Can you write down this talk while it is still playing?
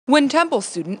When Temple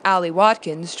student Allie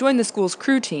Watkins joined the school's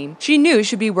crew team, she knew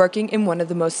she'd be working in one of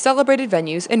the most celebrated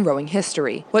venues in rowing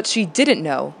history. What she didn't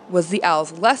know was the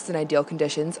Owls' less than ideal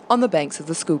conditions on the banks of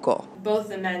the Schuylkill. Both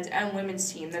the men's and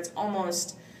women's team, that's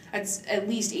at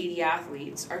least 80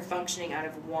 athletes, are functioning out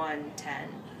of 110.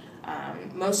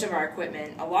 Most of our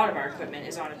equipment, a lot of our equipment,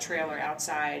 is on a trailer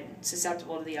outside,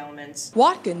 susceptible to the elements.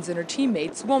 Watkins and her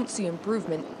teammates won't see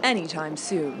improvement anytime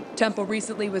soon. Temple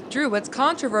recently withdrew its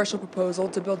controversial proposal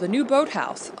to build a new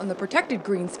boathouse on the protected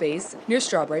green space near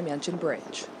Strawberry Mansion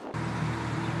Bridge.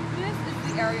 This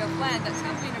is the area of land that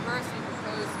Temple University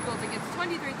proposed building its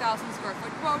 23,000 square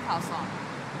foot boathouse on.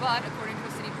 But according to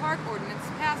a city park ordinance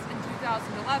passed in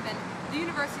 2011, the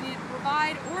university needed to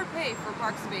provide or pay for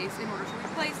park space in order to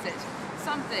replace it,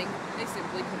 something they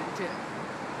simply couldn't do.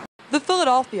 The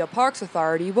Philadelphia Parks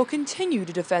Authority will continue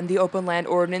to defend the open land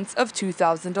ordinance of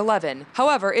 2011.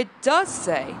 However, it does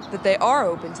say that they are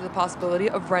open to the possibility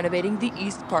of renovating the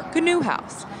East Park Canoe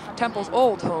House, Temple's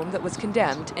old home that was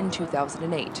condemned in 2008.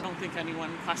 I don't think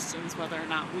anyone questions whether or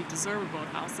not we deserve a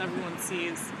boathouse. Everyone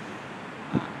sees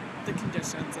the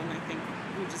conditions, and I think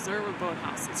we deserve a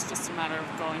boathouse. It's just a matter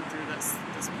of going through this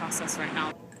process right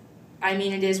now. I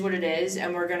mean, it is what it is,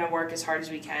 and we're going to work as hard as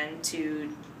we can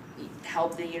to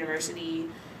help the university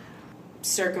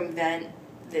circumvent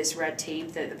this red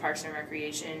tape that the Parks and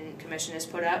Recreation Commission has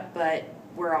put up, but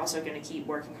we're also going to keep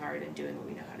working hard and doing what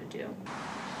we know how to do.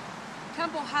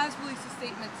 Temple has released a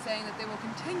statement saying that they will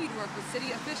continue to work with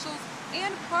city officials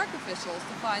and park officials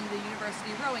to find the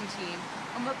university rowing team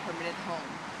a more permanent home.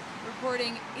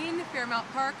 Reporting in Fairmount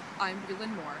Park, I'm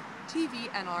Breland,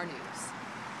 TVNR News.